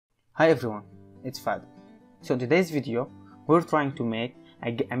Hi everyone, it's Fadrik. So in today's video, we're trying to make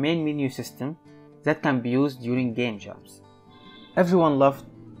a main menu system that can be used during game jams. Everyone loves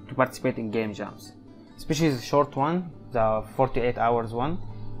to participate in game jams, especially the short one, the 48 hours one,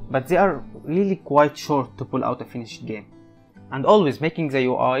 but they are really quite short to pull out a finished game. And always making the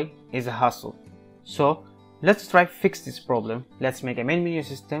UI is a hassle. So let's try to fix this problem. Let's make a main menu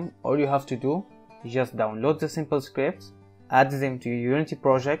system. All you have to do is just download the simple scripts, add them to your Unity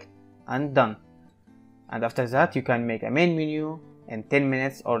project, and done. And after that you can make a main menu in 10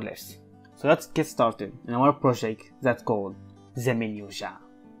 minutes or less. So let's get started in our project that's called the menu jam.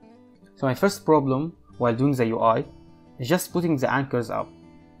 So my first problem while doing the UI is just putting the anchors up.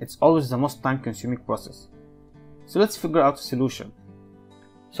 It's always the most time consuming process. So let's figure out a solution.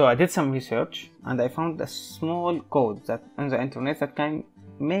 So I did some research and I found a small code that on the internet that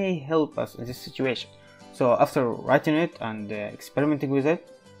may help us in this situation. So after writing it and experimenting with it,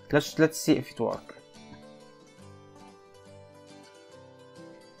 let's see if it works.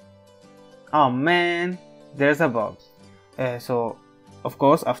 Oh man, there's a bug. So of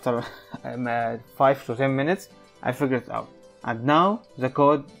course after 5 to 10 minutes I figured it out, and now the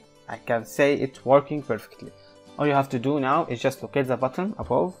code, I can say it's working perfectly. All you have to do now is just locate the button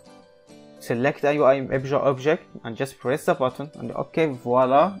above, select the UI object and just press the button, and okay,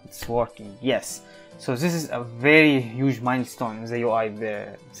 voila, it's working. Yes. So this is a very huge milestone in the UI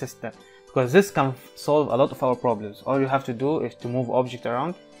system, because this can solve a lot of our problems. All you have to do is to move objects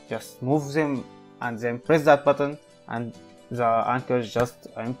around, just move them and then press that button and the anchors just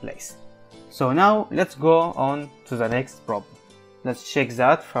are in place. So now let's go on to the next problem. Let's check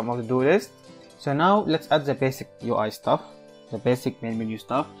that from our to-do list. So now let's add the basic UI stuff, the basic main menu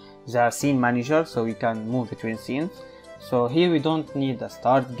stuff, the scene manager, so we can move between scenes. So here we don't need a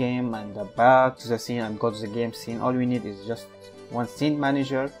start game and a back to the scene and go to the game scene. All we need is just one scene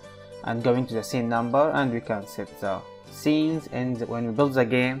manager and going to the scene number, and we can set the scenes when we build the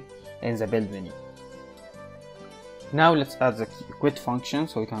game in the build menu. Now let's add the quit function,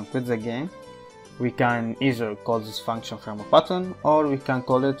 so we can quit the game. We can either call this function from a button or we can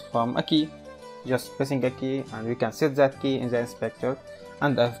call it from a key, just pressing a key, and we can set that key in the inspector,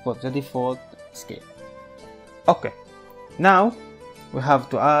 and I've put the default escape. Okay. Now we have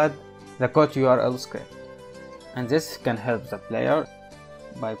to add the code URL script, and this can help the player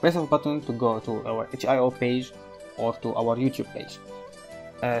by pressing a button to go to our HIO page or to our YouTube page.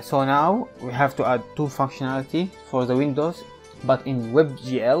 So now we have to add two functionality for the Windows, but in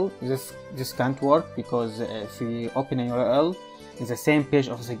WebGL this can't work, because if we open a URL in the same page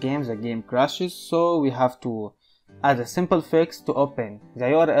of the game crashes. So we have to add a simple fix to open the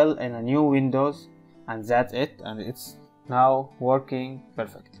URL in a new Windows, and that's it, and it's now working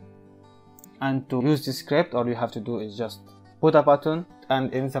perfect. And to use this script, all you have to do is just put a button,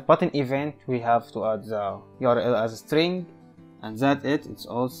 and in the button event we have to add the URL as a string, and that's it, it's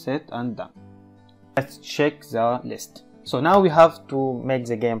all set and done. Let's check the list. So now we have to make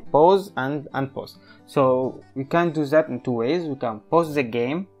the game pause and unpause. So we can do that in two ways. We can pause the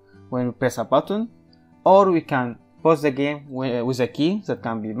game when we press a button, or we can pause the game with a key that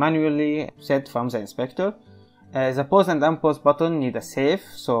can be manually set from the inspector. The pause and unpause button need a save,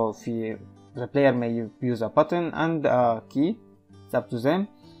 so the player may use a button and a key, it's up to them,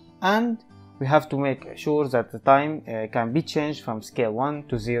 and we have to make sure that the time can be changed from scale 1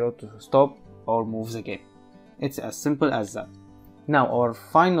 to 0 to stop or move the game. It's as simple as that. Now our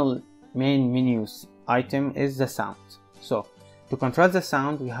final main menu item is the sound. So to control the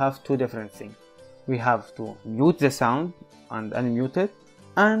sound we have two different things. We have to mute the sound and unmute it,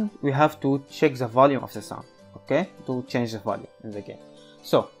 and we have to check the volume of the sound, okay, to change the volume in the game.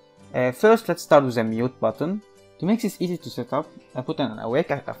 So first let's start with the mute button. To make this easy to set up, I put an awake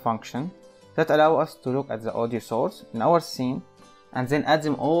a function that allows us to look at the audio source in our scene and then add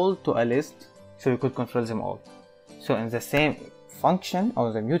them all to a list, so we could control them all. So in the same function,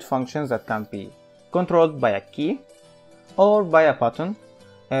 or the mute functions that can be controlled by a key or by a button,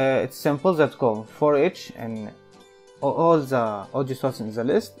 it's simple, that go for each and all the audio sources in the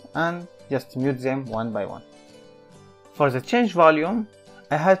list and just mute them one by one. For the change volume,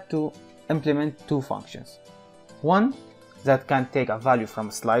 I had to implement two functions. One that can take a value from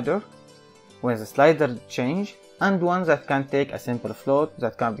a slider when the slider change, and one that can take a simple float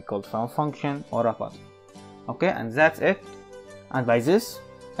that can be called from a function or a button. Okay, and that's it. And by this,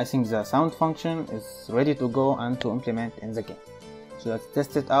 I think the sound function is ready to go and to implement in the game. So let's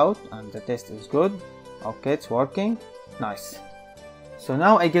test it out, and the test is good. Okay, it's working. Nice. So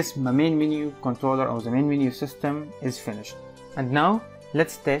now I guess my main menu controller or the main menu system is finished. And now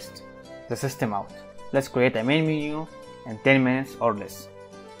let's test the system out. Let's create a main menu in 10 minutes or less.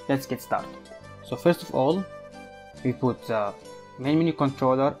 let's get started. So first of all, we put the main menu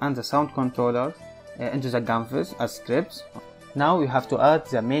controller and the sound controller into the canvas as scripts. Now we have to add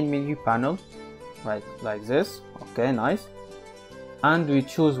the main menu panel, right, like this. Okay, nice. And we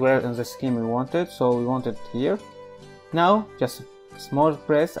choose where in the scheme we want it, so we want it here. Now just a small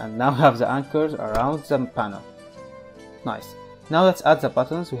press, and now we have the anchors around the panel. Nice. Now let's add the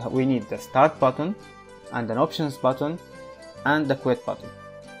buttons. We need the start button and an options button and the quit button.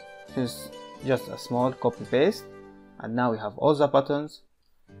 This is just a small copy paste, and now we have all the buttons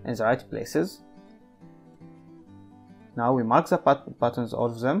in the right places. Now we mark the buttons, all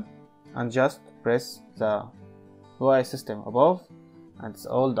of them, and just press the UI system above, and it's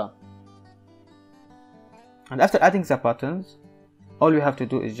all done. And after adding the buttons, all we have to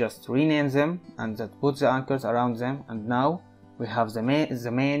do is just rename them and put the anchors around them, and now we have the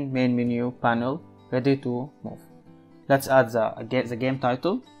main menu panel ready to move. Let's add the game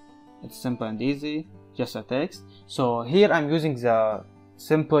title. It's simple and easy, just a text. So here I'm using the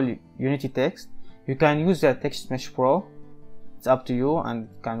simple Unity text. You can use the Text Mesh Pro. It's up to you and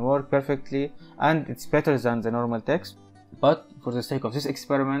can work perfectly, and it's better than the normal text. But for the sake of this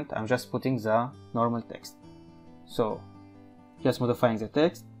experiment, I'm just putting the normal text. So just modifying the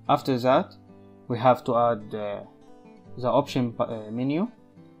text. After that, we have to add the option menu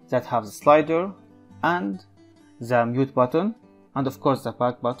that have the slider and the mute button, and of course the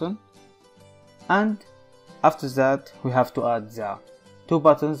back button. And after that, we have to add the two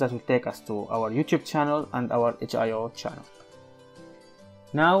buttons that will take us to our YouTube channel and our HIO channel.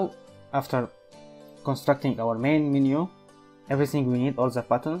 Now, after constructing our main menu, everything we need, all the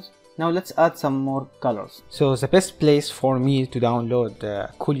buttons, now let's add some more colors. So the best place for me to download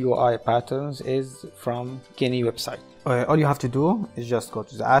cool UI patterns is from Kenny website. All you have to do is just go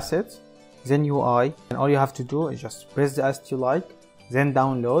to the assets, then UI, and all you have to do is just press the asset you like, then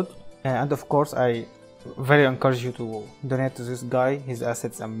download. And of course, I very encourage you to donate to this guy. His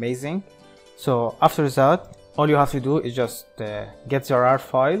assets amazing. So after that, all you have to do is just get the RAR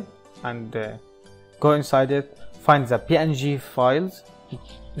file and go inside it, find the PNG files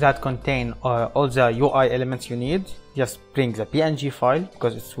that contain all the UI elements you need. Just bring the PNG file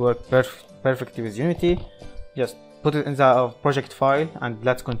because it's worked perfectly with Unity. Just put it in the project file, and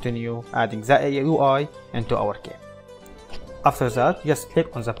let's continue adding the UI into our game. After that, just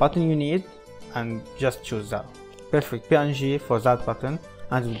click on the button you need and just choose the perfect PNG for that button,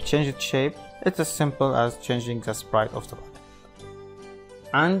 and we'll change its shape. It's as simple as changing the sprite of the button.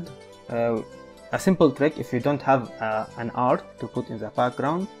 And a simple trick, if you don't have an art to put in the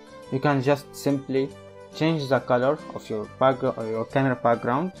background, you can just simply change the color of your background or your camera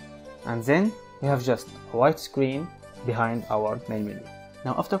background, and then we have just a white screen behind our main menu.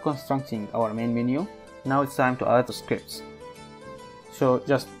 Now after constructing our main menu, now it's time to add the scripts. So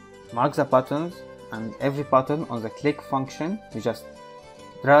just mark the buttons, and every button on the click function, we just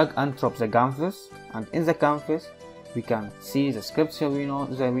drag and drop the canvas, and in the canvas we can see the scripts that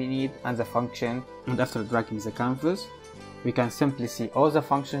we need and the function. And after dragging the canvas, we can simply see all the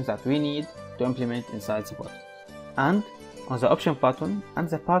functions that we need to implement inside the button. And on the option button and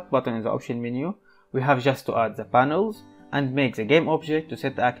the back button in the option menu, we have just to add the panels and make the game object to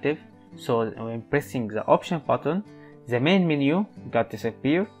set active, so when pressing the option button, the main menu got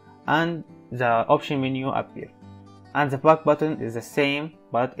disappear and the option menu appear, and the back button is the same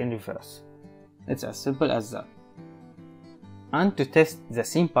but in reverse. It's as simple as that. And to test the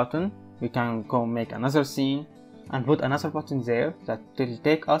scene button, we can go make another scene and put another button there that will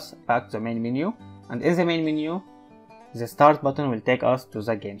take us back to the main menu, and in the main menu the start button will take us to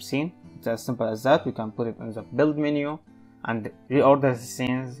the game scene. It's as simple as that. We can put it in the build menu and reorder the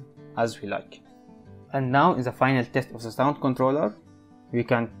scenes as we like. And now in the final test of the sound controller, we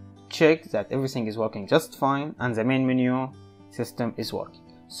can check that everything is working just fine and the main menu system is working.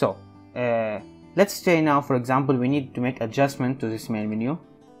 So let's say now, for example, we need to make adjustment to this main menu.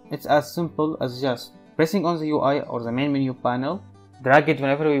 It's as simple as just pressing on the UI or the main menu panel, drag it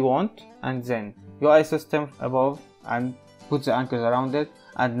whenever we want, and then UI system above and put the anchors around it,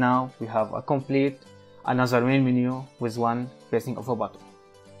 and now we have a complete another main menu with one pressing of a button.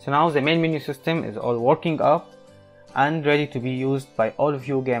 So now the main menu system is all working up and ready to be used by all of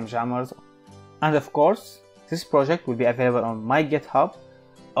you game jammers. And of course, this project will be available on my GitHub.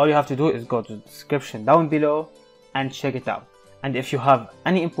 All you have to do is go to the description down below and check it out. And if you have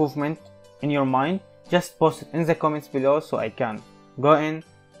any improvement in your mind, just post it in the comments below so I can go in,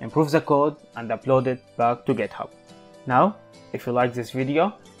 improve the code and upload it back to GitHub. Now, if you like this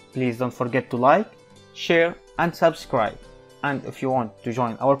video, please don't forget to like, share and subscribe. And if you want to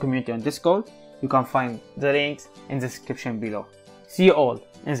join our community on Discord, you can find the links in the description below. See you all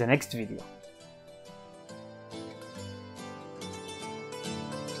in the next video.